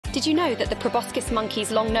Did you know that the proboscis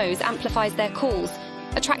monkey's long nose amplifies their calls,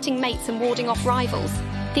 attracting mates and warding off rivals?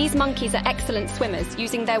 These monkeys are excellent swimmers,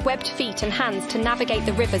 using their webbed feet and hands to navigate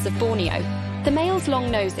the rivers of Borneo. The male's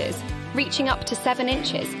long noses, reaching up to 7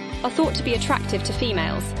 inches, are thought to be attractive to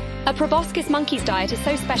females. A proboscis monkey's diet is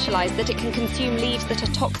so specialized that it can consume leaves that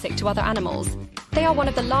are toxic to other animals. They are one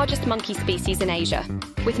of the largest monkey species in Asia,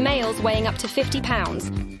 with males weighing up to 50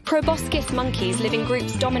 pounds. Proboscis monkeys live in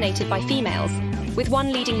groups dominated by females, with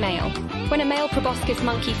one leading male. When a male proboscis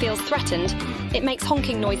monkey feels threatened, it makes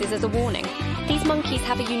honking noises as a warning. These monkeys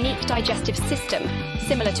have a unique digestive system,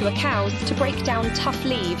 similar to a cow's, to break down tough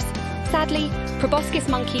leaves. Sadly, proboscis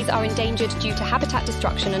monkeys are endangered due to habitat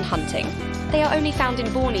destruction and hunting. They are only found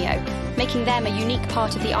in Borneo, making them a unique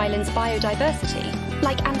part of the island's biodiversity.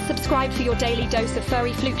 Like and subscribe for your daily dose of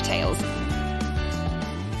furry fluke tales.